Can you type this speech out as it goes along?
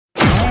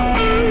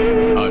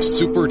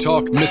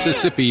SuperTalk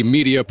Mississippi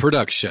media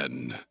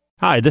production.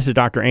 Hi, this is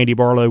Dr. Andy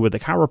Barlow with the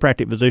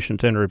Chiropractic Physician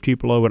Center of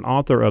Tupelo and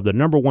author of the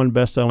 #1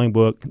 best-selling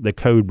book, The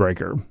Code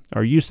Breaker.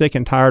 Are you sick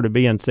and tired of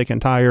being sick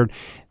and tired?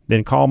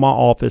 Then call my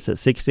office at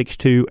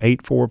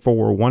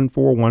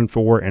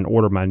 662-844-1414 and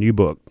order my new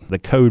book, The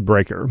Code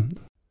Breaker.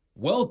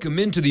 Welcome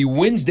into the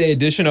Wednesday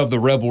edition of the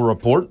Rebel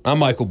Report. I'm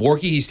Michael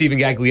Borky. He's Stephen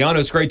Gagliano.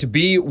 It's great to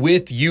be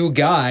with you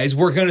guys.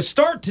 We're going to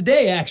start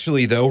today,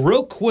 actually, though,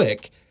 real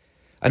quick.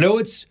 I know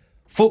it's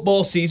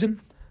football season.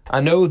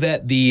 I know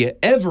that the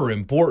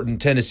ever-important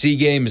Tennessee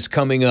game is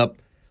coming up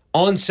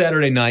on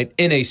Saturday night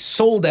in a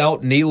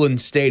sold-out Neyland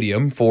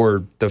Stadium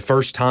for the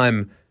first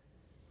time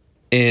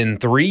in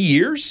 3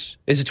 years.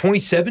 Is it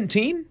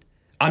 2017?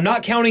 I'm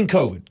not counting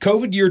COVID.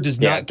 COVID year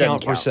does not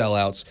count for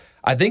sellouts.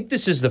 I think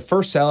this is the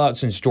first sellout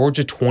since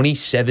Georgia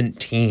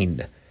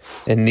 2017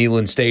 in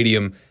Neyland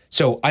Stadium.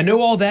 So I know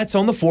all that's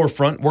on the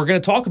forefront. We're going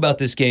to talk about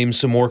this game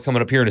some more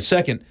coming up here in a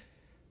second.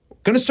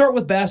 Going to start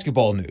with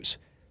basketball news.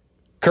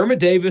 Kermit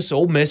Davis,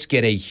 Ole Miss,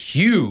 get a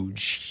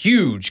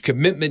huge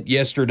commitment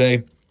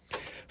yesterday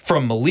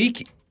from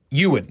Malik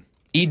Ewan,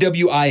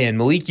 E-W-I-N,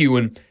 Malik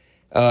Ewan,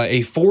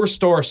 a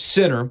four-star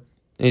center,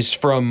 is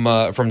from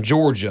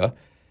Georgia.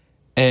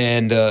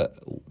 And you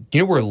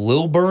know where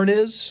Lilburn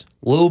is?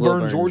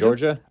 Lilburn,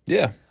 Georgia?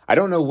 Yeah. I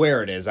don't know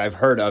where it is. I've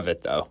heard of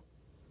it, though.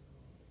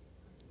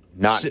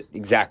 Not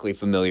exactly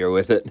familiar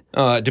with it.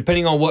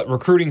 Depending on what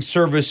recruiting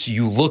service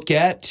you look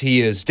at,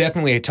 he is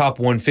definitely a top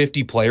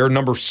 150 player,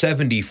 number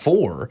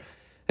 74,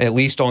 at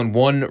least on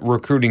one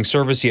recruiting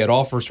service. He had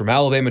offers from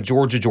Alabama,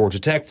 Georgia, Georgia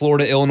Tech,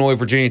 Florida, Illinois,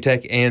 Virginia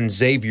Tech, and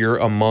Xavier,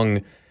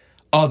 among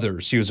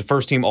others. He was a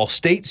first-team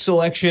All-State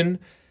selection.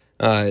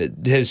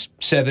 His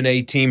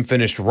 7A team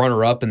finished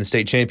runner-up in the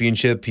state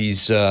championship.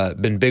 He's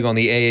been big on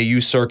the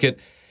AAU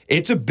circuit.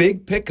 It's a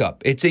big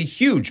pickup. It's a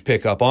huge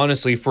pickup,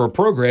 honestly, for a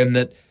program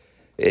that,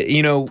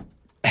 you know,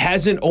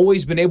 hasn't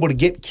always been able to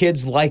get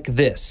kids like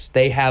this.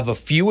 They have a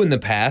few in the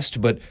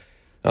past, but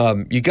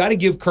you got to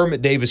give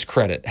Kermit Davis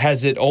credit.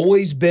 Has it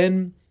always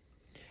been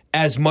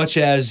as much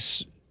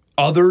as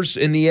others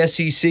in the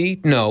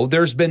SEC? No,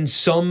 there's been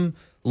some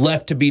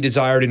left to be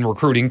desired in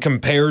recruiting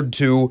compared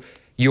to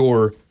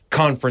your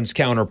conference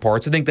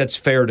counterparts. I think that's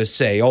fair to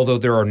say, although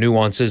there are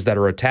nuances that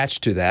are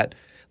attached to that.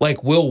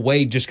 Like Will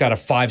Wade just got a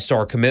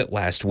 5-star commit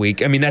last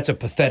week. I mean, that's a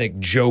pathetic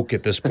joke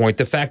at this point.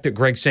 The fact that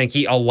Greg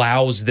Sankey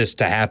allows this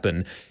to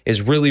happen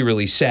is really,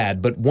 really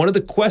sad. But one of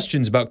the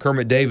questions about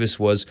Kermit Davis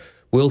was,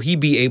 will he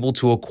be able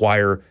to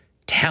acquire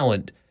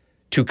talent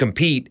to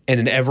compete in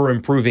an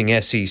ever-improving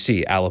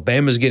SEC?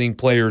 Alabama's getting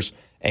players.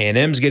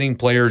 A&M's getting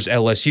players.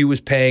 LSU is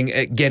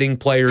getting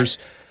players.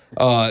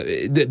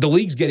 The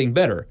league's getting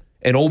better.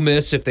 And Ole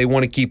Miss, if they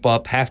want to keep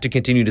up, have to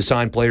continue to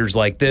sign players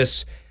like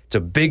this. It's a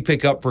big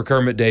pickup for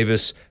Kermit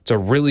Davis. It's a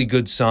really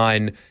good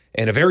sign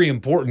and a very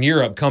important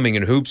year upcoming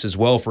in hoops as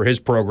well for his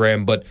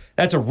program. But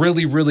that's a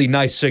really, really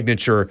nice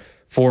signature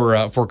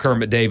for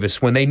Kermit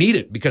Davis when they need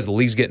it because the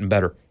league's getting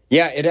better.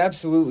 Yeah, it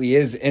absolutely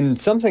is. And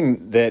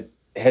something that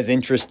has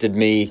interested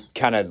me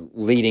kind of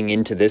leading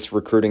into this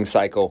recruiting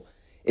cycle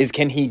is,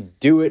 can he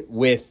do it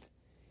with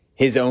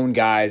his own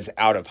guys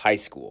out of high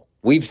school?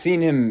 We've seen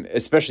him,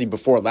 especially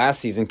before last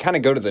season, kind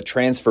of go to the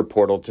transfer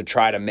portal to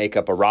try to make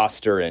up a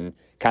roster and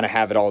kind of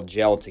have it all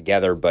gel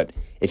together. But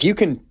if you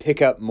can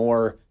pick up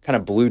more kind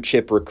of blue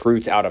chip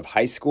recruits out of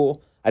high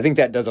school, I think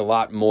that does a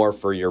lot more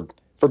for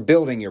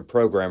building your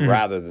program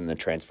rather than the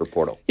transfer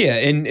portal. Yeah,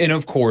 and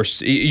of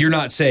course, you're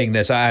not saying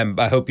this. I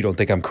hope you don't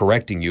think I'm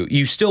correcting you.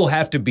 You still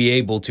have to be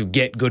able to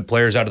get good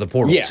players out of the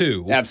portal,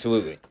 too. Yeah,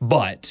 absolutely.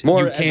 But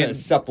more as a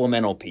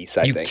supplemental piece,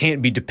 I think. You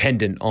can't be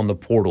dependent on the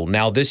portal.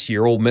 Now, this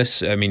year, Ole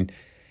Miss, I mean,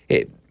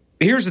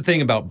 here's the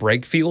thing about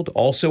Brakefield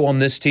also on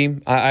this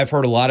team. I've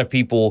heard a lot of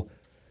people,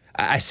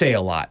 I say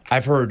a lot,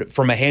 I've heard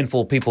from a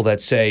handful of people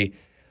that say,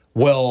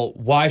 well,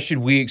 why should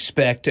we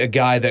expect a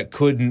guy that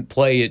couldn't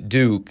play at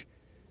Duke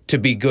to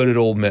be good at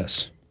Ole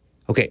Miss?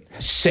 Okay,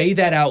 say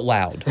that out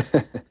loud.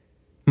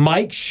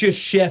 Mike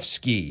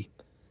Krzyzewski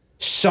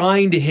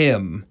signed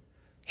him.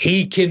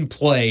 He can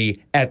play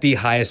at the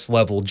highest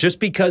level just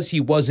because he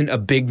wasn't a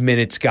big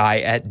minutes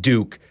guy at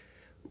Duke.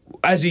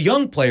 As a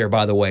young player,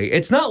 by the way,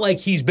 it's not like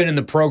he's been in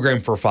the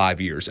program for 5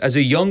 years. As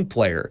a young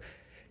player,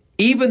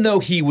 even though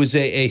he was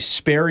a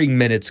sparing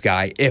minutes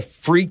guy, if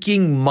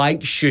freaking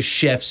Mike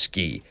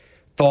Krzyzewski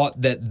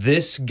thought that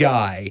this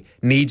guy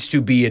needs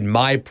to be in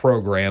my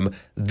program,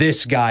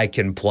 this guy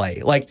can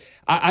play. Like,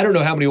 I don't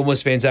know how many Ole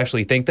Miss fans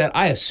actually think that.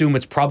 I assume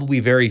it's probably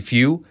very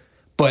few,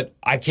 but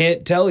I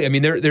can't tell you. I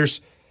mean,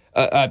 there's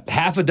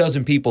half a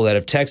dozen people that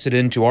have texted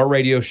into our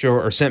radio show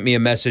or sent me a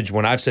message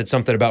when I've said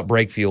something about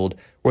Brakefield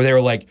where they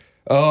were like,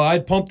 oh,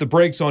 I'd pump the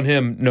brakes on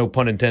him, no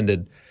pun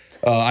intended.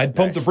 I'd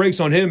pump the brakes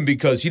on him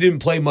because he didn't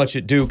play much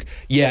at Duke.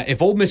 Yeah,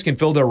 if Ole Miss can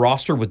fill their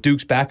roster with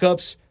Duke's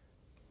backups,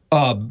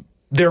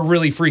 they're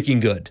really freaking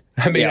good.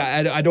 I mean,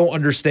 I don't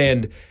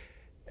understand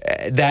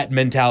that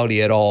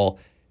mentality at all.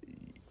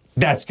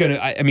 That's going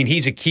to, I mean,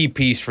 he's a key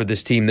piece for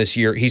this team this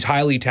year. He's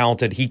highly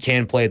talented. He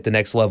can play at the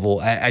next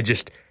level.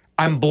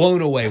 I'm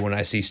blown away when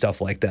I see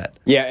stuff like that.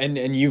 Yeah,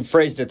 and you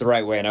phrased it the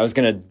right way, and I was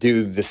going to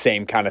do the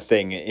same kind of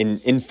thing.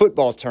 In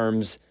football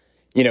terms,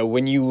 you know,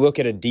 when you look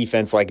at a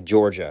defense like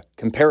Georgia,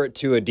 compare it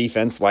to a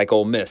defense like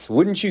Ole Miss,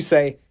 wouldn't you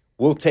say,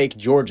 we'll take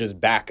Georgia's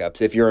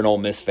backups if you're an Ole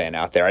Miss fan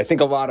out there? I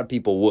think a lot of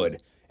people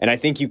would. And I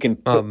think you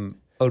can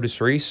Otis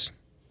Reese.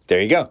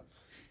 There you go.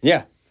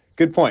 Yeah,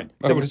 good point.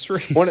 Otis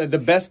Reese. One of the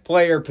best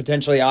player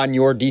potentially on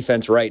your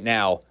defense right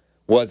now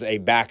was a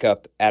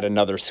backup at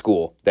another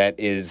school that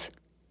is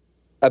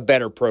a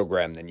better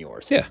program than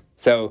yours. Yeah.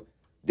 So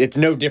it's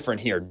no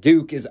different here.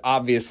 Duke is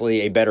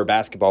obviously a better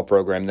basketball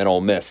program than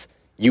Ole Miss.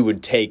 You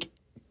would take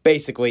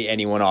basically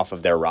anyone off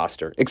of their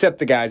roster, except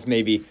the guys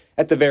maybe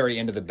at the very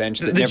end of the bench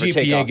that the never GPA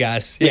take off.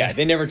 guys. Yeah,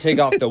 they never take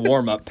off the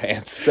warm-up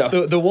pants.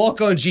 So the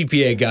walk-on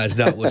GPA guys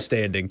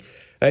notwithstanding.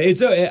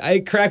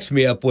 It cracks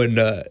me up when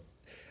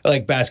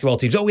like basketball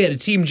teams, we had a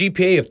team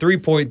GPA of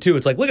 3.2.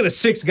 It's like, look at the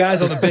 6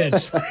 guys on the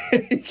bench.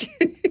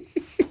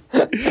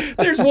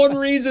 There's one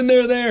reason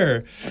they're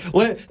there.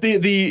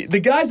 The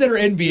guys that are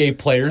NBA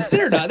players,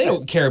 they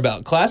don't care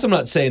about class. I'm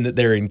not saying that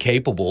they're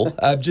incapable.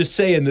 I'm just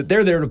saying that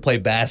they're there to play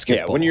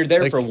basketball. Yeah, when you're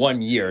there for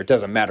 1 year, it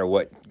doesn't matter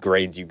what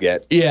grades you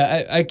get.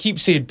 Yeah, I keep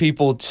seeing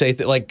people say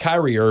that, like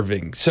Kyrie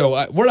Irving. So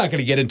we're not going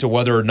to get into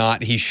whether or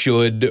not he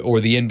should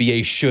or the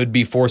NBA should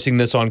be forcing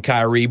this on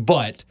Kyrie,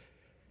 but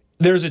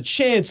there's a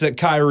chance that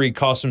Kyrie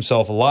costs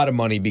himself a lot of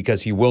money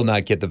because he will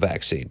not get the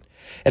vaccine.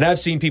 And I've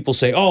seen people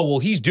say,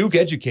 he's Duke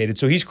educated,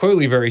 so he's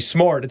clearly very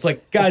smart. It's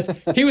like, guys,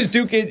 he was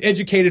Duke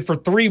educated for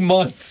 3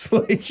 months.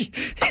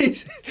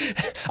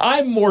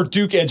 I'm more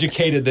Duke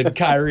educated than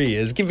Kyrie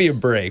is. Give me a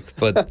break.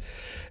 But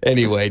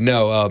anyway,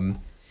 no,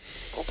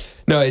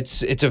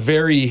 it's a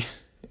very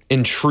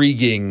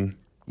intriguing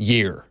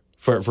year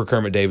for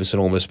Kermit Davis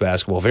and Ole Miss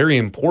basketball. Very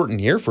important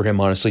year for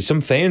him, honestly.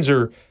 Some fans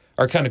are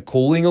kind of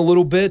cooling a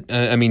little bit.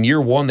 Year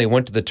one, they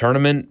went to the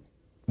tournament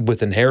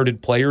with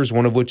inherited players,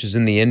 one of which is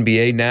in the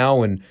NBA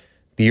now, and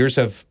the years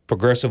have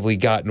progressively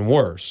gotten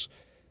worse.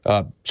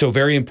 So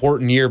very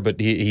important year, but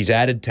he's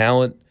added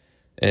talent,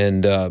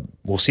 and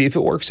we'll see if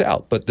it works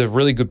out. But the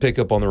really good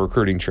pickup on the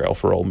recruiting trail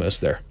for Ole Miss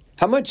there.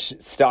 How much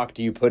stock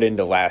do you put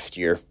into last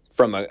year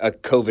from a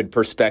COVID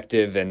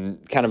perspective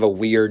and kind of a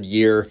weird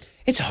year?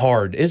 It's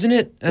hard, isn't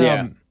it?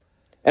 Yeah.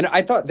 And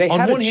I thought they had a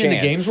chance. On one hand, the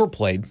games were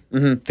played.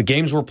 Mm-hmm. The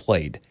games were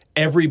played.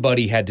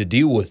 Everybody had to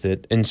deal with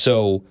it, and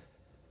so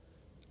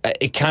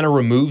it kind of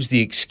removes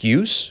the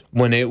excuse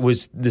when it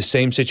was the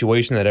same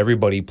situation that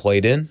everybody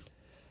played in.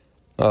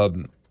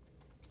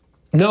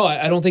 No,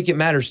 I don't think it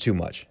matters too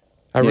much.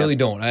 I really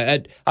don't.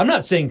 I'm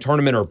not saying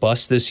tournament or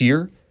bust this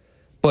year,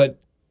 but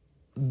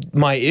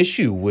my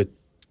issue with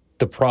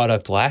the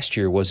product last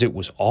year was it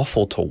was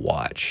awful to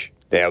watch.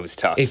 Yeah, it was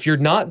tough. If you're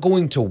not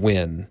going to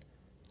win,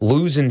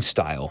 lose in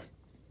style.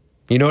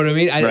 You know what I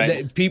mean?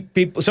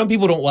 Right. Some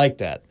people don't like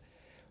that.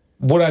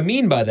 What I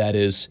mean by that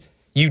is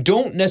you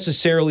don't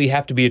necessarily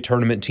have to be a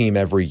tournament team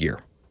every year,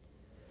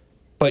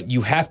 but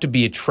you have to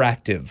be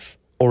attractive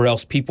or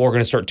else people are going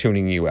to start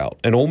tuning you out.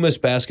 And Ole Miss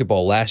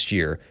basketball last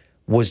year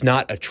was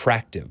not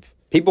attractive.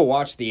 People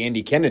watched the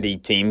Andy Kennedy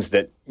teams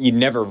that you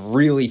never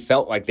really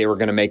felt like they were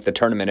going to make the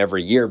tournament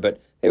every year, but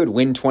they would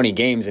win 20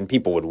 games and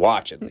people would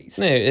watch at least.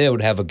 They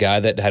would have a guy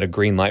that had a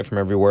green light from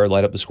everywhere,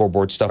 light up the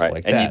scoreboard, stuff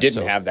like that. And you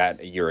didn't have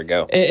that a year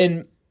ago.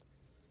 And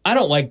I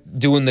don't like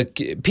doing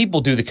people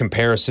do the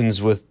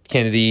comparisons with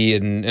Kennedy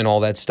and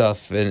all that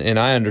stuff, and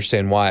I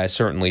understand why. I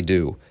certainly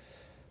do.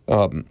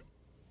 But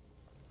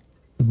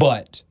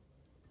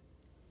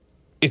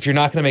if you're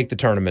not going to make the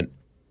tournament,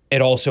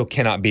 it also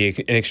cannot be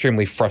an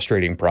extremely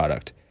frustrating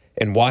product.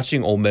 And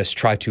watching Ole Miss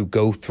try to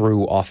go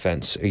through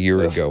offense a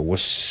year ago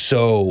was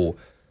so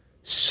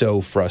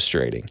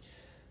frustrating.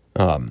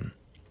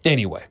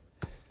 Anyway,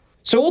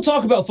 so we'll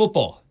talk about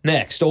football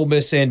next. Ole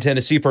Miss and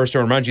Tennessee. First, I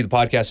remind you the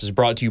podcast is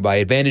brought to you by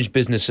Advantage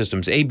Business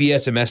Systems.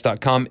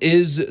 ABSMS.com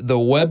is the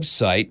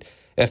website.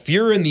 If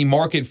you're in the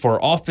market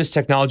for office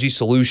technology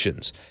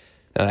solutions,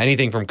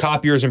 anything from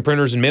copiers and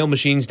printers and mail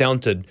machines down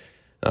to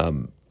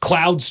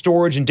cloud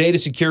storage and data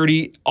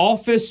security,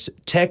 office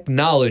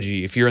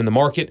technology. If you're in the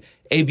market,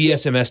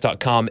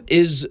 absms.com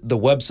is the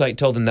website.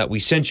 Tell them that we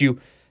sent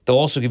you. They'll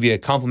also give you a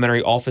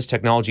complimentary office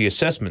technology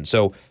assessment.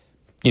 So,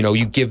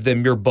 you give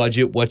them your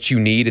budget, what you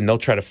need, and they'll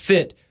try to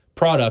fit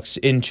products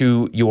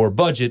into your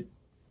budget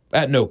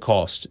at no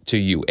cost to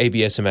you.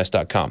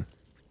 absms.com.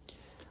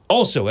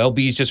 Also,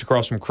 LB's just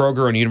across from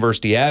Kroger on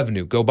University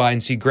Avenue. Go by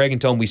and see Greg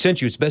and tell him we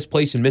sent you. It's the best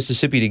place in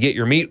Mississippi to get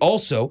your meat.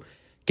 Also,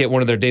 get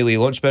one of their daily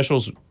lunch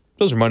specials.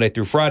 Those are Monday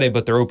through Friday,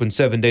 but they're open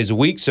 7 days a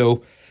week.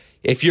 So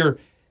if you're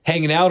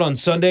hanging out on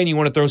Sunday and you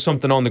want to throw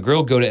something on the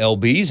grill, go to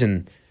LB's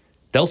and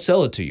they'll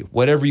sell it to you.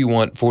 Whatever you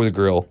want for the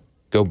grill,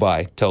 go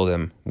by. Tell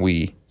them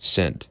we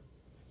sent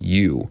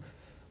you.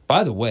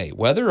 By the way,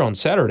 weather on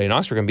Saturday in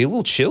Oxford going to be a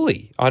little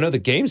chilly. I know the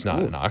game's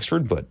not in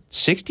Oxford, but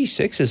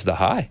 66 is the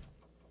high.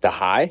 The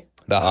high?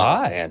 The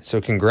high. Man. So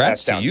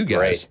congrats to you guys.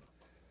 Great.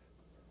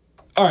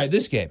 All right,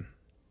 this game.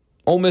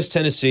 Ole Miss,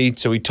 Tennessee.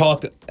 So we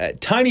talked a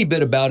tiny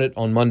bit about it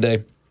on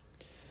Monday.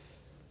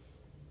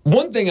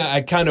 One thing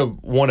I kind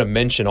of want to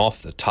mention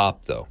off the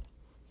top, though,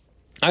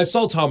 I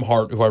saw Tom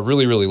Hart, who I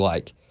really, really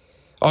like,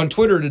 on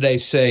Twitter today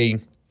say,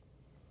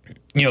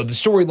 the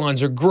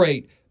storylines are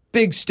great.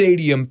 Big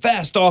stadium,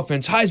 fast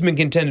offense, Heisman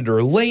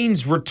contender,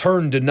 Lane's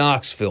return to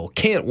Knoxville.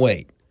 Can't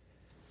wait.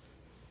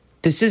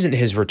 This isn't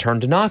his return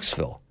to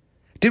Knoxville.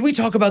 Did we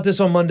talk about this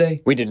on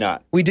Monday? We did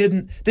not. We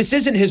didn't. This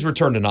isn't his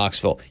return to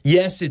Knoxville.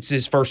 Yes, it's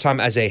his first time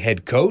as a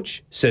head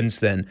coach since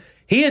then.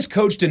 He has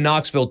coached in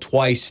Knoxville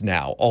twice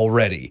now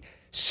already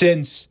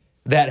since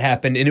that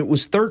happened, and it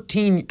was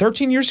 13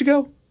 years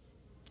ago?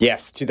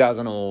 Yes,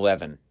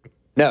 2011.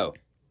 No.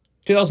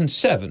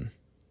 2007.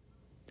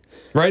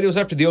 Right? It was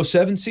after the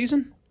 2007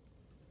 season?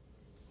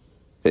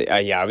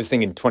 I was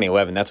thinking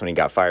 2011. That's when he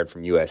got fired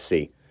from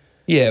USC.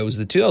 Yeah, it was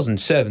the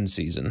 2007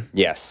 season.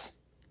 Yes.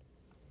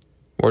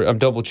 I'm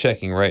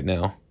double-checking right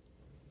now.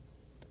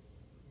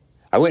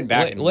 I went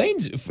back.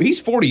 He's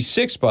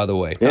 46, by the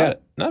way. Yeah.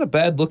 Not a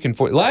bad-looking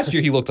 40. Last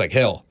year, he looked like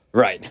hell.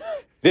 Right.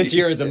 This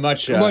year is a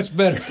much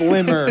better,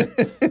 slimmer,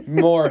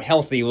 more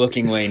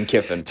healthy-looking Lane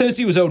Kiffin.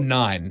 Tennessee was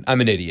 2009.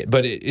 I'm an idiot.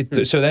 But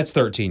so that's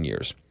 13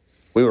 years.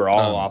 We were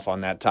all off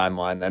on that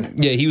timeline then.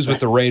 Yeah, he was with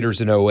the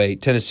Raiders in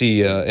 2008,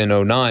 Tennessee in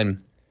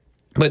 2009.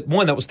 But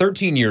that was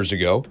 13 years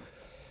ago.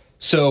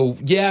 So,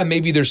 yeah,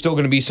 maybe there's still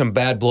going to be some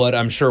bad blood.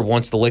 I'm sure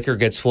once the liquor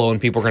gets flowing,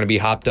 people are going to be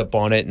hopped up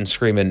on it and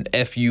screaming,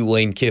 F you,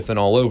 Lane Kiffin,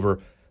 all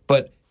over.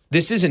 But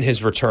this isn't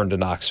his return to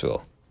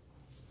Knoxville.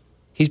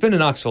 He's been to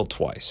Knoxville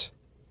twice.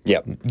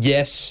 Yep.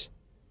 Yes,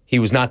 he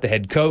was not the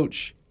head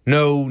coach.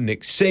 No,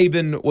 Nick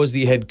Saban was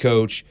the head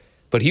coach.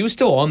 But he was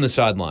still on the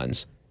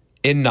sidelines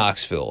in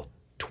Knoxville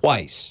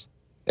twice.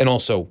 And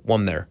also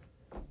won there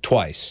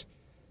twice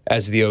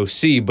as the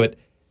OC. But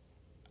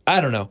I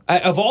don't know.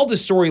 Of all the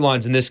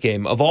storylines in this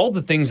game, of all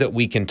the things that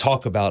we can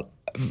talk about,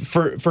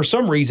 for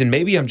some reason,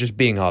 maybe I'm just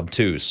being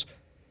obtuse.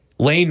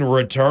 Lane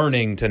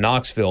returning to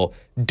Knoxville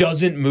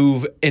doesn't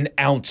move an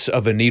ounce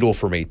of a needle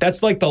for me.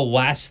 That's like the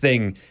last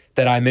thing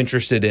that I'm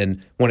interested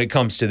in when it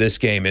comes to this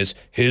game is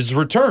his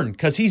return,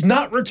 because he's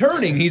not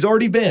returning. He's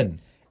already been.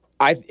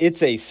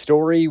 It's a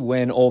story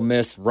when Ole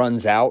Miss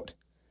runs out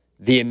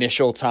the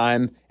initial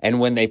time and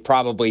when they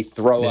probably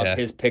throw up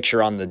his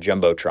picture on the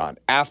Jumbotron.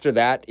 After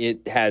that,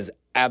 it has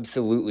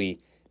absolutely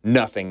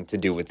nothing to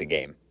do with the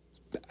game.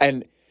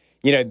 And,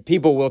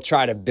 people will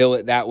try to bill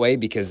it that way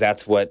because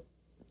that's what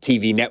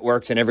TV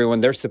networks and everyone,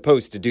 they're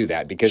supposed to do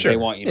that because they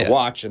want you to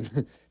watch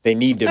and they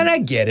need to. And I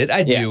get it.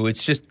 I do.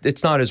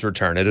 It's not his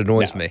return. It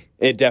annoys me.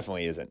 It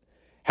definitely isn't.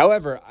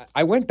 However,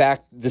 I went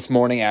back this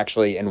morning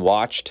actually and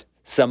watched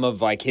some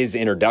of his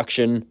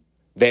introduction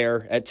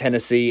there at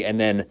Tennessee and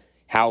then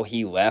how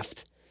he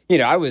left.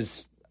 I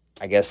was,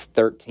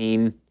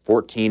 13,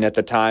 14 at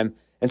the time.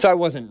 And so I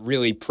wasn't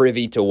really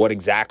privy to what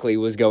exactly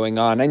was going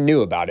on. I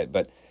knew about it,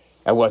 but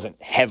I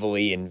wasn't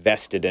heavily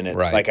invested in it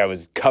like I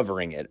was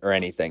covering it or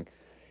anything.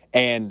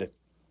 And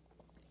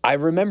I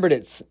remembered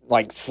it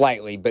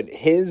slightly, but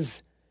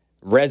his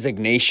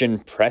resignation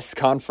press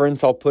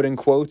conference, I'll put in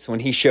quotes,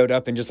 when he showed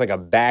up in just a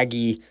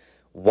baggy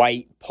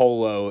white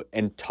polo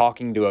and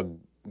talking to a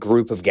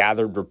group of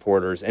gathered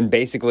reporters and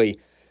basically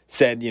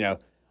said,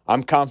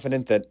 I'm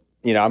confident that,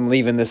 I'm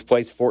leaving this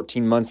place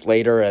 14 months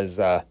later as,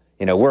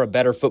 we're a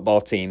better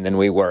football team than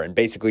we were, and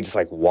basically just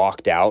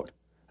walked out.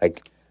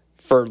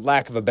 For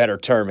lack of a better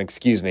term,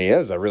 excuse me, that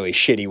was a really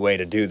shitty way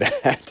to do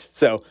that.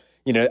 So,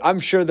 I'm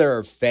sure there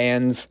are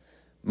fans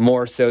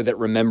more so that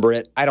remember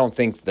it. I don't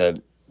think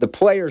the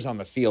players on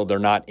the field are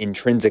not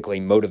intrinsically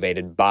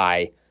motivated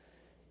by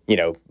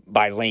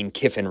Lane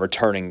Kiffin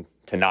returning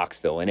to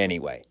Knoxville in any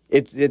way.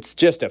 It's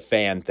just a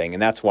fan thing,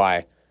 and that's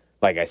why,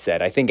 like I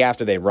said, I think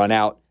after they run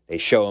out, they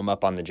show him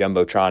up on the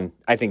Jumbotron.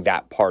 I think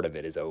that part of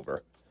it is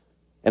over.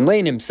 And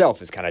Lane himself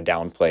has kind of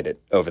downplayed it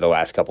over the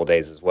last couple of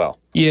days as well.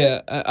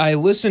 Yeah, I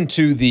listened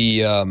to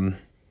the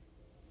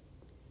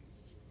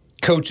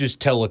coach's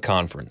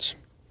teleconference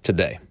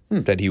today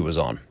that he was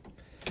on.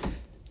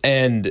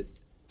 And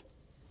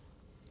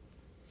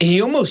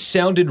he almost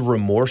sounded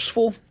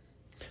remorseful.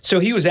 So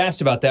he was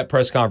asked about that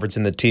press conference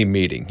in the team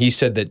meeting. He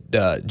said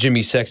that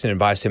Jimmy Sexton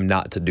advised him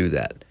not to do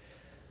that.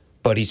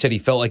 But he said he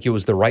felt like it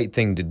was the right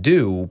thing to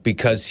do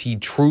because he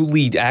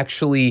truly,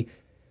 actually,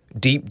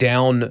 deep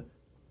down,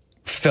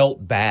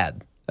 felt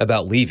bad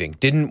about leaving,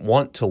 didn't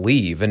want to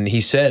leave. And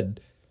he said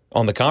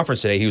on the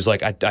conference today, he was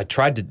like, I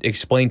tried to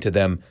explain to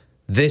them,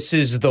 this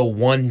is the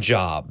one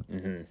job.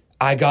 Mm-hmm.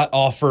 I got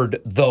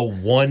offered the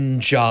one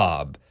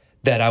job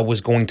that I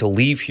was going to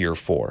leave here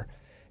for.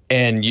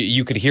 And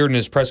you could hear it in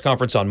his press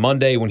conference on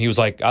Monday when he was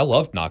like, I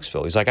loved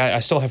Knoxville. He's like, I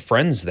still have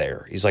friends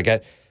there. He's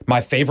like, my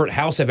favorite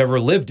house I've ever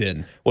lived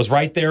in was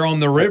right there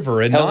on the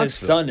river in Knoxville. His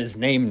son is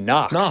named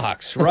Knox.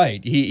 Knox,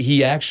 right.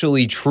 He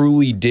actually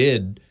truly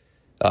did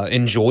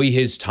enjoy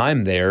his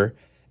time there.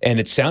 And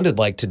it sounded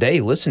like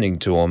today, listening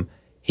to him,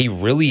 he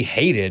really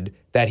hated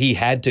that he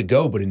had to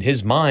go. But in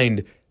his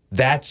mind,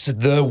 that's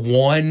the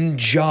one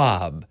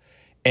job.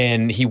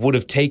 And he would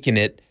have taken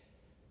it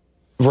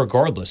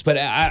regardless. But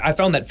I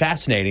found that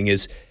fascinating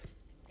is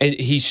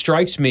he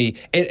strikes me.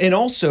 And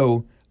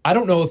also, I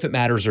don't know if it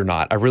matters or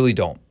not. I really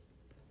don't.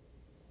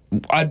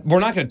 we're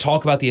not going to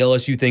talk about the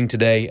LSU thing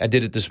today. I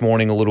did it this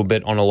morning a little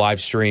bit on a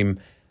live stream.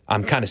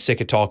 I'm kind of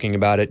sick of talking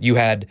about it. You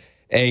had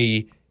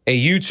a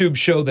YouTube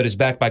show that is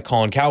backed by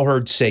Colin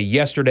Cowherd say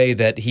yesterday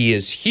that he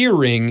is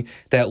hearing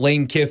that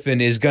Lane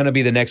Kiffin is going to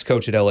be the next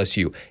coach at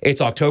LSU.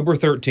 It's October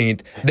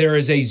 13th. There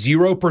is a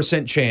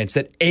 0% chance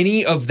that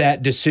any of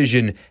that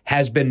decision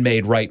has been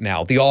made right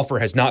now. The offer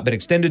has not been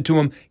extended to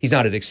him. He's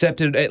not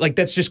accepted. Like,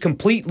 that's just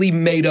completely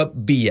made up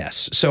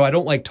BS. So I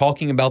don't like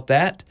talking about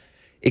that.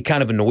 It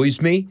kind of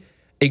annoys me.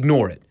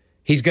 Ignore it.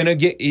 He's going to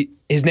get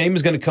his name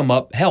is going to come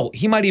up. Hell,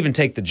 he might even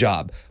take the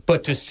job.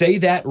 But to say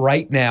that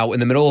right now in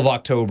the middle of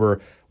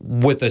October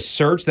with a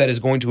search that is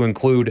going to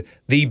include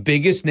the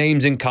biggest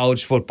names in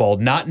college football,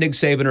 not Nick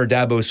Saban or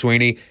Dabo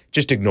Swinney,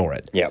 just ignore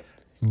it. Yeah.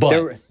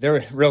 But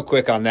they're real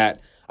quick on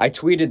that. I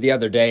tweeted the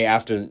other day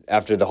after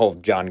the whole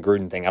John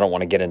Gruden thing. I don't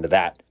want to get into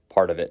that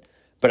part of it.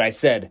 But I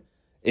said,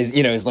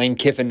 is Lane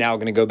Kiffin now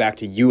going to go back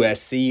to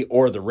USC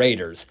or the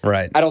Raiders?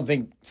 Right. I don't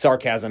think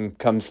sarcasm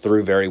comes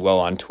through very well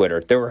on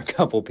Twitter. There were a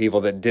couple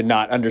people that did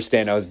not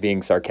understand I was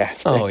being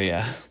sarcastic. Oh,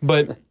 yeah.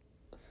 But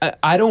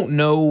I don't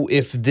know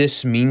if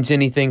this means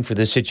anything for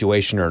this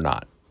situation or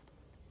not.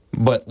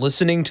 But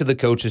listening to the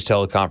coach's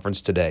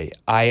teleconference today,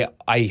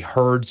 I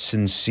heard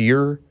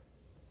sincere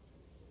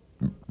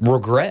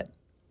regret.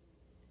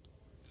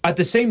 At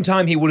the same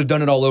time, he would have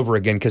done it all over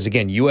again because,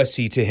 again,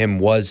 USC to him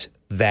was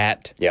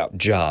that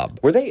job.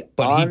 Were they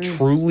But he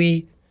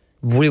truly,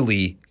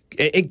 really,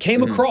 it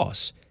came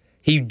across.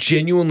 He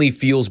genuinely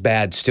feels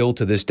bad still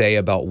to this day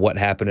about what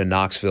happened in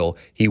Knoxville.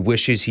 He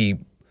wishes he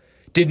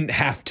didn't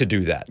have to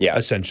do that,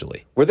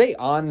 essentially. Were they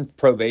on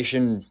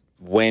probation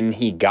when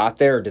he got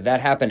there, or did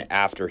that happen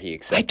after he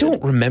accepted? I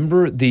don't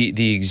remember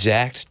the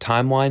exact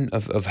timeline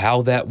of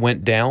how that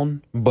went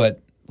down,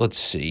 but let's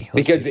see.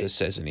 Let's see if this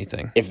says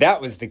anything. If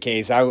that was the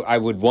case, I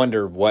would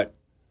wonder what,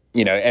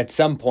 at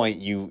some point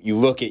you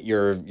look at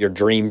your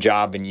dream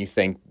job and you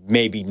think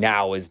maybe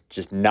now is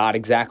just not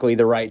exactly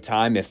the right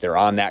time if they're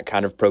on that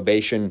kind of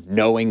probation,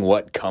 knowing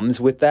what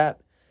comes with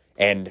that.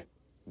 And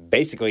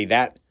basically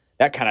that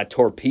kind of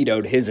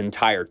torpedoed his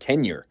entire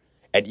tenure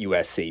at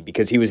USC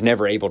because he was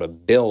never able to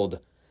build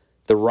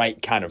the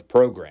right kind of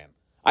program.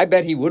 I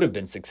bet he would have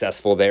been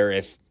successful there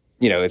if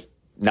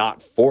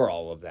not for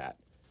all of that.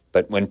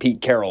 But when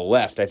Pete Carroll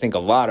left, I think a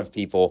lot of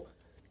people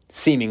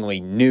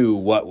seemingly knew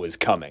what was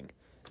coming.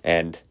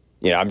 And,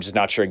 I'm just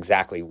not sure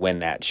exactly when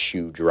that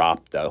shoe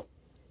dropped, though.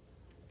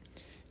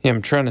 Yeah,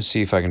 I'm trying to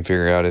see if I can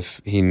figure out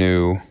if he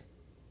knew.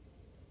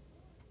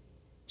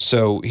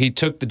 So he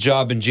took the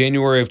job in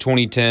January of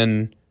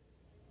 2010.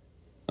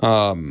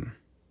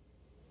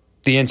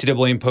 The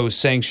NCAA imposed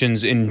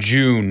sanctions in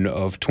June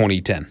of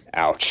 2010.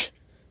 Ouch.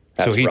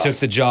 So he took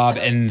the job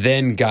and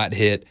then got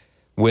hit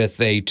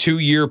with a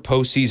 2-year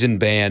postseason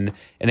ban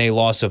and a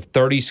loss of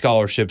 30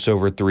 scholarships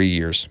over 3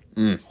 years.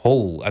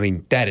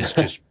 That is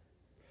just...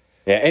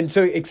 Yeah, and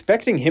so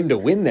expecting him to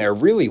win there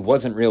really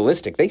wasn't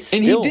realistic. And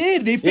he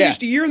did. They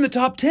finished a year in the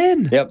top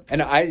 10. Yep,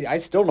 and I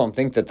still don't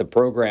think that the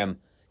program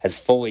has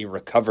fully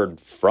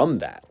recovered from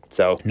that.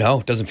 So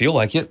no, it doesn't feel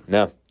like it.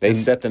 No, they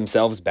set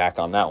themselves back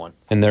on that one.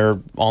 And they're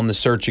on the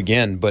search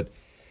again. But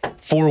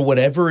for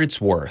whatever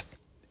it's worth,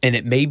 and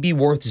it may be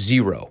worth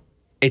zero,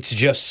 it's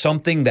just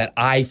something that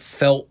I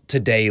felt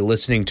today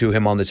listening to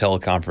him on the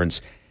teleconference.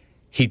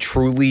 He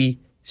truly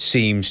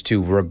seems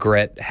to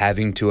regret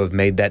having to have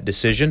made that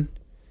decision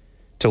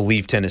to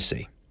leave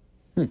Tennessee.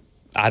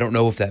 I don't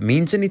know if that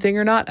means anything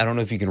or not. I don't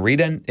know if you can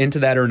read into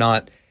that or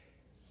not.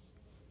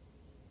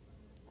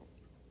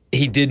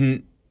 He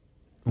didn't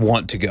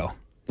want to go.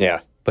 Yeah.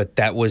 But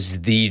that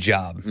was the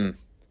job.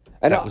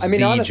 And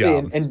honestly,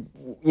 and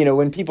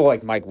when people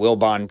like Mike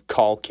Wilbon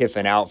call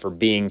Kiffin out for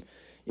being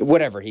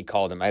whatever he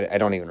called him, I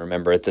don't even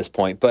remember at this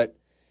point, but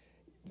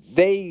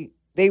they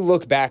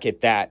look back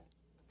at that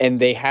and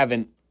they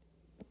haven't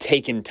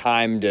taken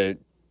time to...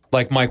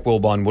 Like Mike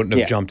Wilbon wouldn't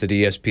have jumped at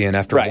ESPN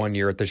after 1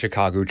 year at the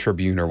Chicago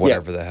Tribune or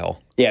whatever the hell.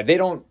 Yeah, they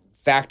don't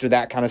factor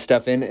that kind of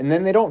stuff in, and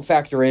then they don't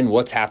factor in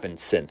what's happened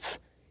since.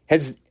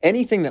 Has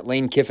anything that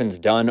Lane Kiffin's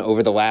done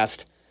over the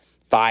last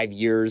 5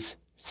 years,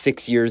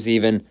 6 years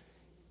even,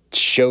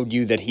 showed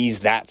you that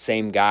he's that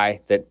same guy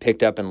that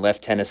picked up and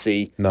left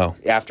Tennessee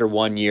after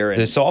 1 year?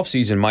 This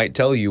offseason might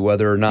tell you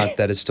whether or not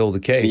that is still the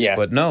case,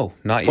 but no,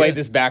 not yet. Play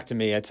this back to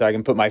me so I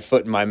can put my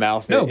foot in my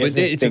mouth. No, but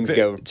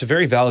it's a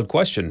very valid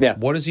question. Yeah.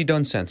 What has he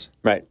done since?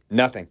 Right,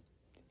 nothing.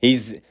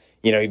 He's,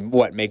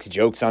 makes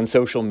jokes on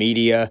social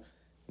media,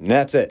 and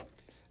that's it.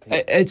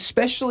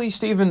 Especially,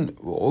 Stephen,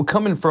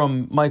 coming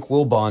from Mike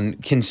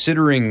Wilbon,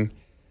 considering...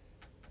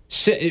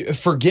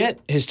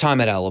 Forget his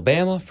time at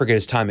Alabama, forget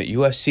his time at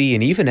USC,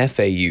 and even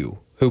FAU,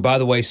 who, by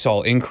the way,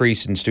 saw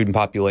increase in student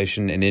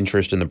population and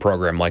interest in the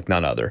program like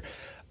none other.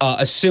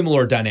 A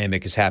similar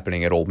dynamic is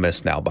happening at Ole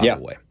Miss now, by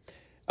the way.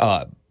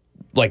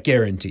 Like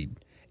guaranteed.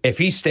 If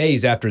he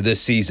stays after this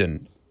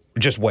season,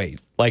 just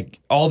wait. Like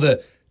all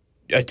the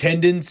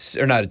attendance,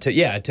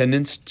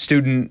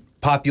 student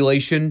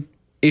population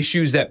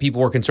issues that people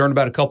were concerned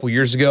about a couple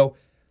years ago,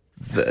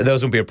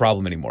 those won't be a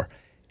problem anymore.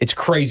 It's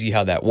crazy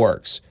how that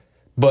works.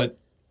 But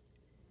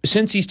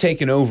since he's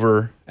taken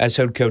over as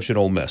head coach at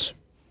Ole Miss,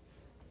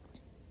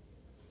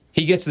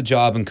 he gets the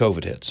job and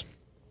COVID hits.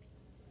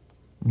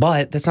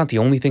 But that's not the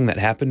only thing that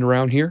happened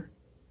around here.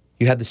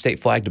 You had the state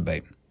flag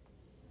debate.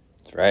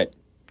 That's right.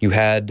 You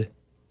had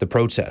the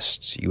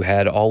protests. You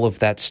had all of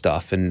that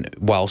stuff. And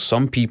while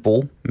some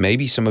people,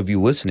 maybe some of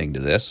you listening to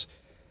this,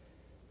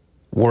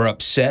 were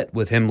upset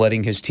with him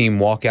letting his team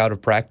walk out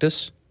of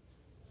practice,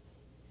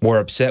 were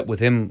upset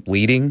with him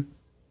leading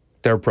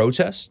their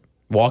protest,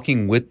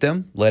 walking with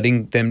them,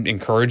 letting them,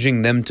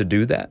 encouraging them to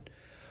do that,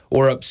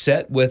 or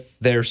upset with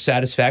their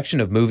satisfaction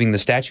of moving the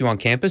statue on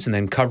campus and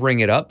then covering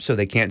it up so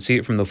they can't see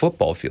it from the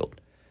football field.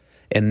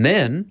 And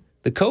then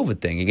the COVID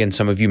thing. Again,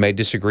 some of you may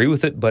disagree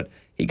with it, but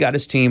he got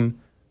his team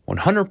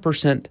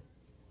 100%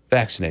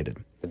 vaccinated.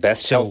 The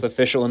best health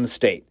official in the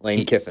state,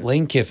 Lane Kiffin.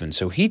 Lane Kiffin.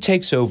 So he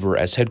takes over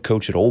as head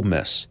coach at Ole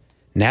Miss,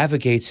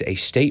 navigates a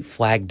state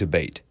flag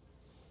debate,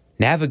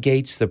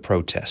 navigates the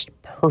protest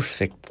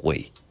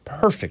perfectly.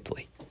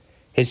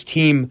 His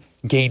team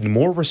gained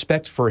more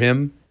respect for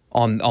him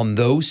on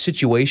those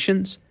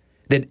situations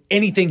than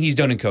anything he's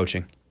done in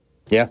coaching.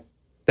 Yeah.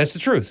 That's the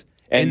truth.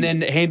 And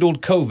then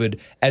handled COVID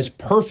as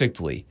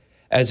perfectly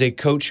as a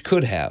coach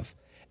could have.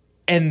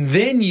 And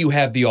then you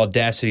have the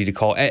audacity to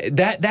call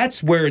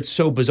that's where it's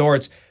so bizarre.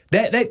 It's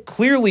that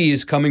clearly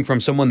is coming from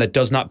someone that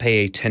does not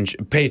pay attention.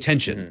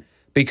 Mm-hmm.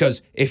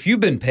 Because if you've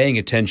been paying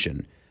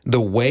attention,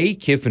 the way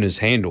Kiffin is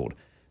handled,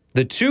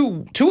 the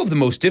two of the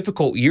most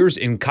difficult years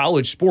in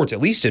college sports,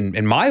 at least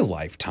in my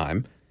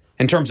lifetime,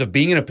 in terms of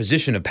being in a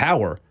position of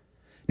power,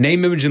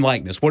 name, image, and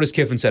likeness. What has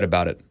Kiffin said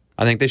about it?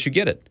 I think they should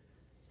get it.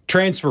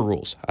 Transfer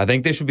rules. I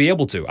think they should be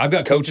able to. I've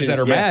got coaches that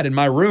are mad in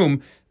my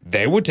room.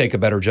 They would take a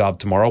better job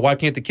tomorrow. Why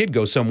can't the kid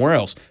go somewhere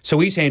else? So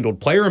he's handled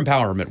player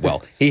empowerment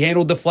well. He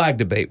handled the flag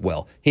debate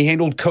well. He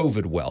handled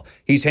COVID well.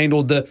 He's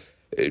handled the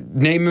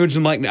name, image,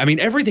 and likeness. I mean,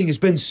 everything has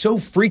been so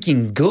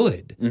freaking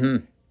good.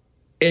 Mm-hmm.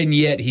 And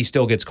yet he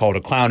still gets called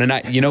a clown. And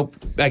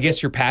I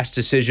guess your past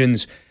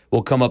decisions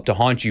will come up to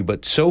haunt you.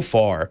 But so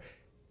far,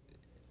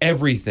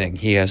 everything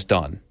he has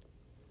done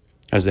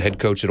as the head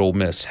coach at Ole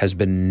Miss has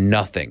been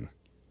nothing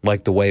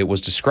like the way it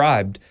was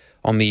described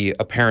on the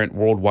apparent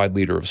worldwide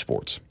leader of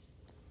sports.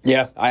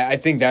 Yeah, I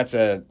think that's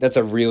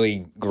a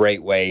really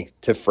great way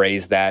to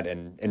phrase that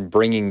and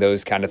bringing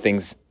those kind of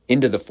things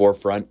into the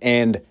forefront.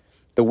 And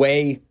the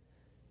way,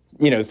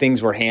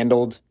 things were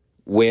handled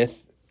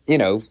with,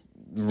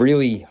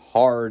 really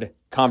hard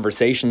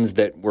conversations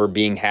that were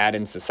being had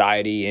in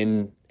society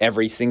in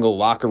every single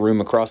locker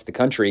room across the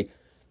country.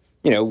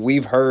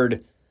 We've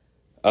heard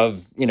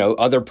of,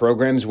 other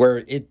programs where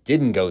it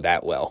didn't go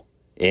that well.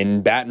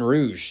 In Baton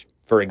Rouge,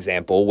 for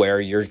example,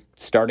 where you're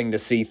starting to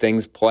see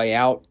things play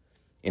out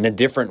in a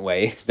different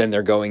way than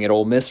they're going at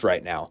Ole Miss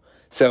right now.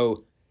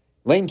 So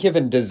Lane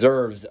Kiffin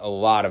deserves a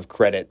lot of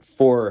credit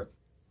for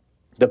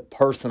the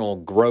personal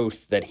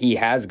growth that he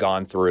has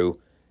gone through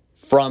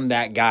from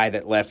that guy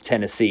that left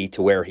Tennessee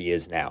to where he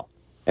is now.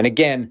 And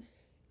again,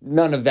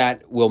 none of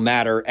that will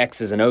matter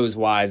X's and O's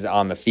wise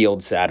on the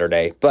field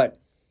Saturday, but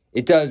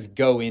it does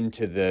go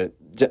into the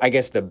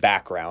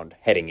background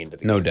heading into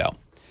the game. No doubt.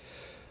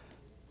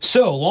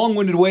 So,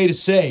 long-winded way to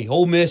say,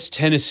 Ole Miss,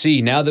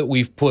 Tennessee, now that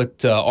we've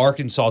put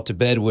Arkansas to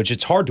bed, which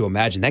it's hard to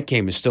imagine, that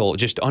game is still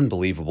just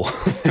unbelievable.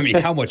 I mean,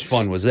 how much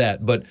fun was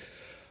that? But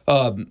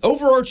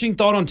overarching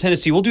thought on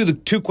Tennessee, we'll do the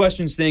two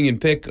questions thing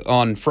and pick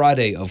on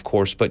Friday, of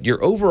course, but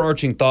your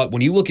overarching thought,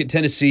 when you look at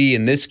Tennessee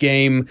in this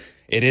game,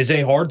 it is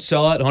a hard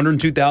sellout,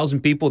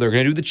 102,000 people. They're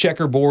going to do the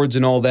checkerboards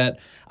and all that.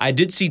 I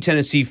did see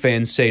Tennessee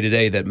fans say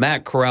today that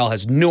Matt Corral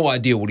has no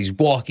idea what he's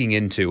walking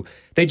into.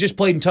 They just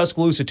played in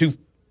Tuscaloosa 2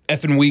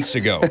 effing weeks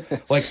ago.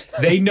 Like,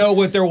 they know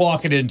what they're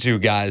walking into,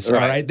 guys.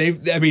 Right. All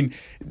right?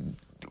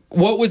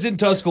 What was in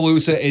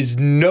Tuscaloosa is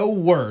no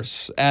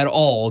worse at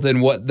all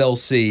than what they'll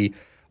see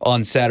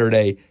on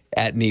Saturday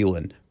at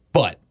Neyland.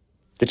 But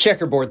the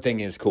checkerboard thing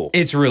is cool.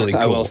 It's really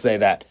cool. I will say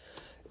that.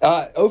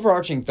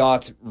 Overarching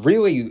thoughts,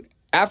 really,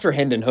 after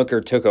Hendon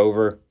Hooker took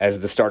over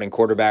as the starting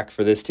quarterback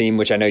for this team,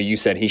 which I know you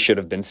said he should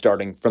have been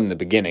starting from the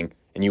beginning,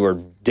 and you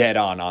were dead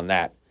on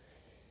that.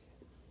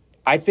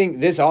 I think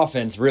this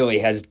offense really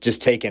has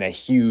just taken a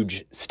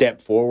huge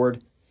step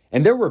forward.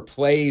 And there were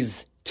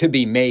plays to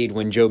be made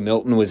when Joe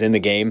Milton was in the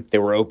game.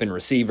 There were open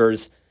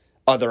receivers,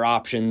 other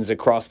options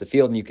across the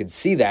field, and you could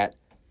see that.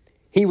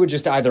 He would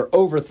just either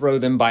overthrow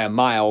them by a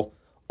mile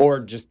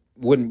or just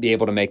wouldn't be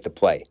able to make the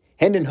play.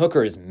 Hendon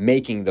Hooker is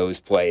making those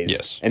plays.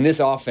 Yes. And this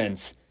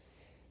offense,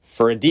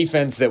 for a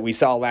defense that we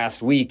saw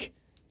last week,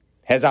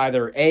 has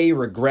either A,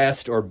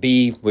 regressed, or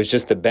B, was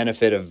just the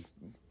benefit of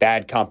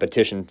bad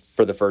competition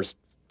for the first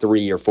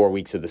 3 or 4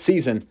 weeks of the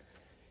season.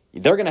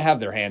 They're going to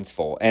have their hands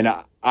full. And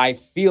I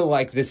feel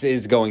like this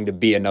is going to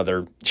be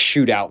another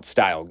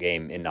shootout-style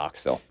game in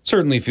Knoxville.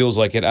 Certainly feels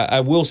like it. I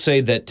will say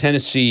that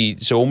Tennessee,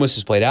 so Ole Miss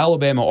has played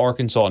Alabama,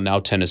 Arkansas, and now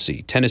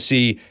Tennessee.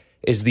 Tennessee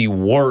is the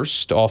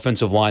worst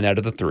offensive line out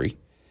of the three.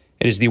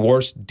 It is the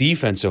worst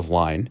defensive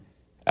line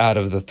out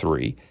of the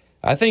three.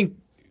 I think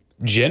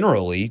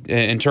generally,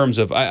 in terms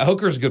of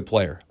Hooker's a good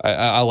player.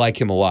 I like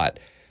him a lot.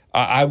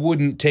 I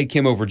wouldn't take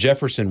him over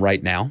Jefferson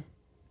right now.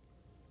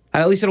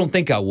 At least I don't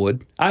think I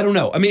would. I don't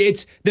know. I mean,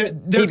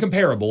 they're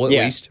comparable at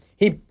least.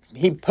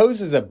 He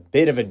poses a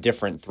bit of a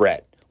different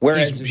threat.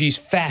 Whereas he's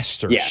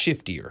faster,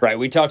 shiftier. Right.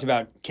 We talked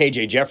about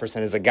KJ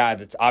Jefferson as a guy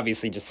that's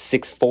obviously just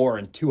 6'4"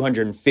 and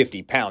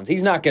 250 pounds.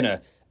 He's not going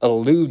to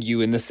elude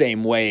you in the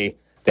same way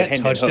that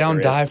Hendon touchdown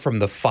Hooker is. dive from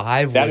the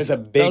 5 that is a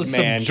big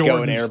man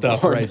going airborne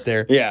stuff right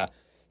there. Yeah.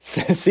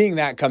 Seeing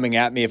that coming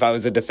at me, if I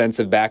was a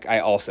defensive back, I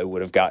also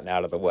would have gotten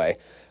out of the way.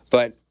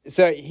 But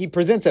so he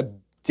presents a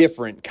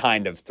different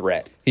kind of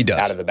threat. He does.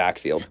 Out of the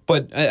backfield.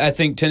 But I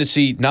think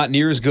Tennessee not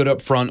near as good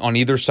up front on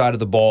either side of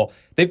the ball.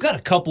 They've got a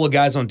couple of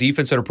guys on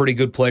defense that are pretty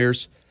good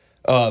players.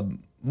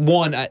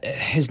 One,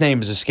 his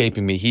name is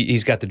escaping me.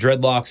 He's got the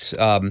dreadlocks.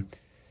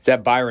 Is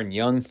that Byron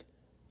Young?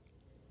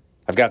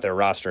 I've got their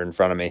roster in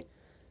front of me.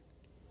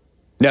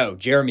 No,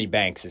 Jeremy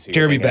Banks is who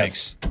Jeremy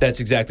Banks. That's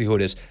exactly who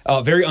it is.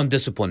 Very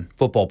undisciplined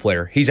football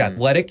player. He's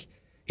athletic.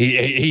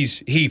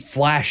 He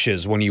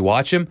flashes when you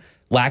watch him.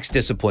 Lacks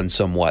discipline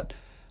somewhat.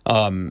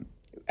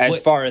 As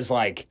far as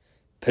like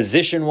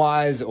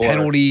position-wise or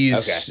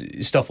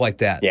penalties, stuff like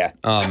that. Yeah.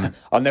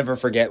 I'll never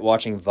forget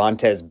watching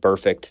Vontaze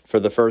Burfict for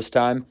the first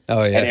time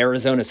at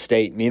Arizona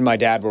State. Me and my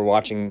dad were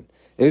watching.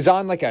 It was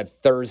on like a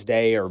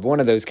Thursday or one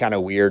of those kind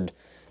of weird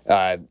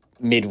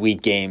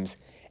midweek games.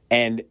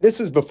 And this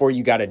was before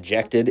you got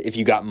ejected if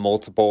you got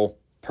multiple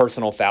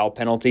personal foul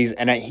penalties.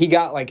 And he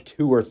got like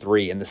 2 or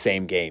 3 in the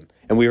same game.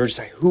 And we were just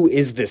like, who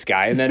is this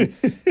guy? And then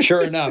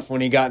sure enough, when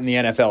he got in the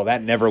NFL,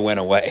 that never went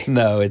away.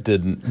 No, it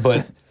didn't.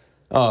 But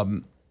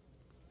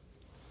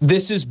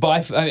this is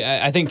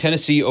I think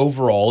Tennessee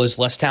overall is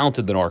less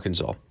talented than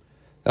Arkansas.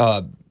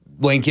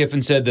 Lane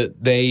Kiffin said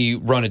that they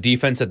run a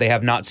defense that they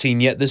have not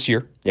seen yet this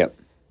year. Yep.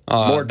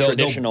 More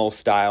traditional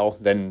style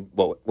than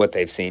what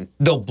they've seen.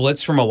 They'll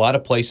blitz from a lot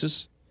of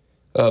places.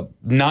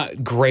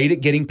 Not great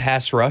at getting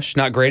pass rush,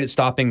 not great at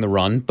stopping the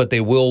run, but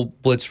they will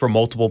blitz from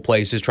multiple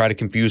places, try to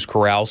confuse,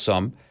 corral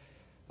some.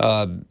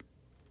 I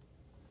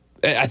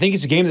think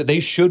it's a game that they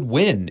should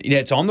win.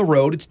 It's on the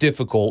road. It's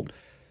difficult.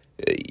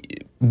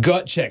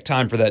 Gut check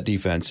time for that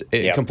defense.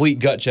 Complete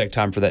gut check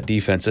time for that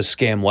defense. A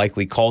scam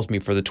likely calls me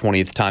for the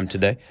 20th time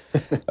today.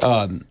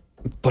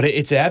 But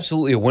it's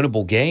absolutely a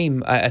winnable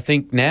game. I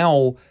think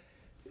now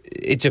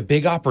it's a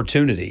big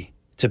opportunity.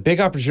 It's a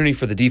big opportunity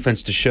for the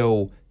defense to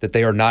show that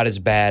they are not as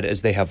bad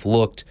as they have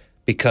looked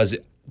because,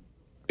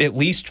 at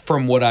least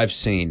from what I've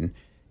seen,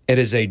 it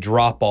is a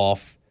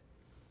drop-off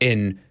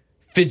in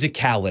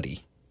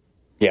physicality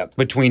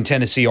between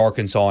Tennessee,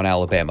 Arkansas, and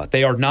Alabama.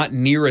 They are not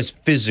near as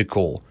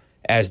physical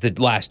as the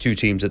last 2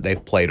 teams that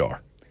they've played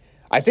are.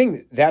 I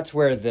think that's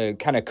where the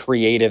kind of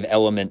creative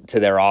element to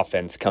their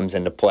offense comes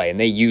into play, and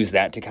they use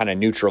that to kind of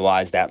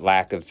neutralize that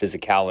lack of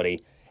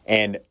physicality.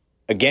 And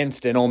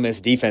against an Ole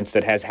Miss defense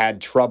that has had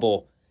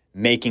trouble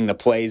making the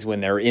plays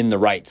when they're in the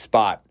right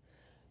spot,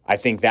 I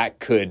think that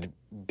could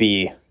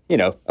be,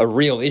 a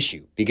real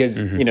issue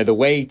because, the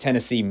way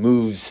Tennessee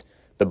moves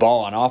the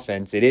ball on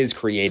offense, it is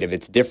creative,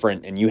 it's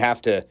different, and you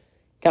have to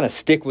kind of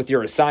stick with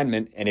your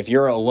assignment. And if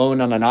you're alone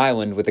on an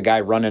island with a guy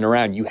running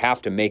around, you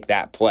have to make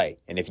that play.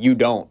 And if you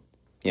don't,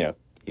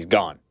 he's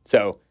gone.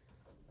 So,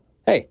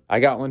 hey, I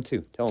got one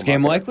too.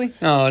 Scam likely?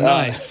 Oh,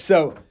 nice.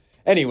 So,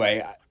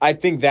 anyway, I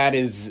think that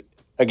is,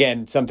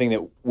 again, something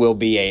that will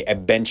be a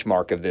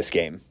benchmark of this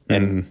game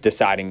and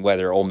deciding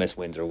whether Ole Miss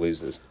wins or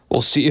loses.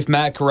 We'll see if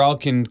Matt Corral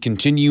can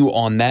continue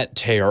on that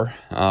tear.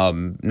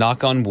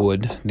 Knock on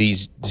wood.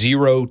 These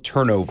 0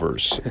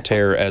 turnovers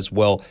tear as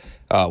well.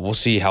 We'll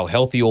see how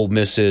healthy Ole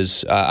Miss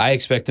is. I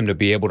expect them to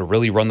be able to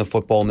really run the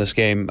football in this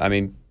game. I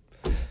mean,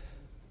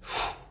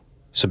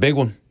 it's a big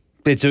one.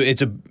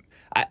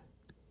 I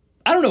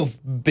don't know if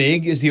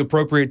big is the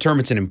appropriate term.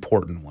 It's an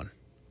important one.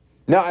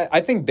 No,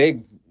 I think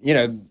big,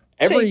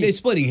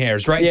 splitting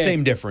hairs, right? Yeah.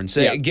 Same difference.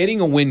 Yeah.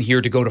 Getting a win here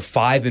to go to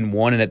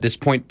 5-1, and at this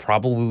point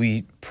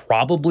probably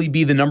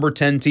be the number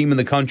 10 team in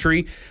the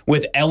country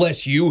with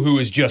LSU, who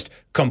is just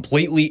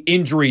completely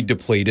injury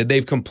depleted.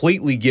 They've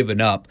completely given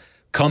up,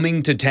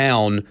 coming to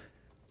town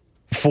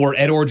for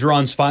Ed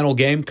Orgeron's final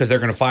game because they're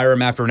going to fire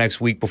him after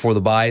next week before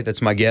the bye.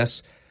 That's my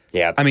guess.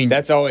 Yeah, I mean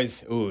that's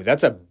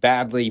a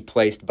badly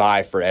placed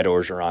bye for Ed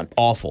Orgeron.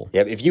 Awful.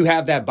 Yeah, if you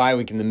have that bye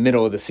week in the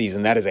middle of the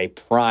season, that is a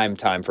prime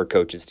time for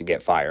coaches to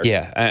get fired.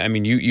 Yeah, I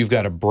mean you've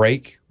got a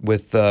break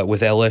with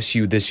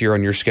LSU this year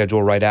on your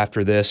schedule right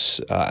after this.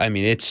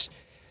 This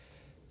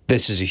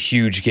is a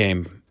huge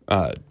game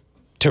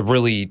to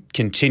really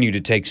continue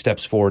to take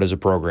steps forward as a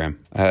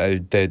program.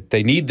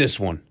 They need this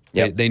one.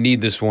 Yep. They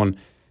need this one,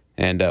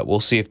 and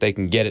we'll see if they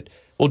can get it.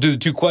 We'll do the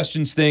 2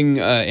 questions thing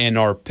and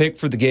our pick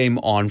for the game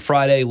on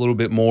Friday, a little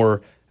bit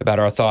more about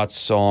our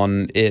thoughts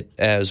on it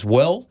as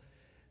well.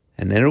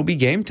 And then it'll be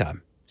game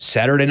time.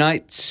 Saturday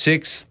night,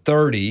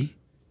 6:30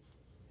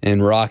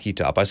 in Rocky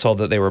Top. I saw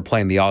that they were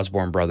playing the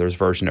Osborne Brothers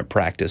version at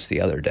practice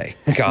the other day.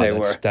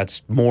 God,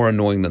 that's more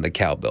annoying than the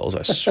Cowbells,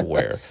 I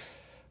swear.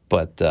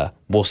 But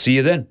we'll see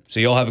you then. So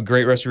y'all have a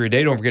great rest of your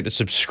day. Don't forget to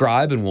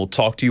subscribe, and we'll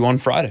talk to you on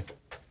Friday.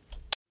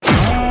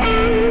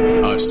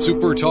 A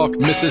SuperTalk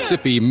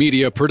Mississippi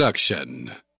media production.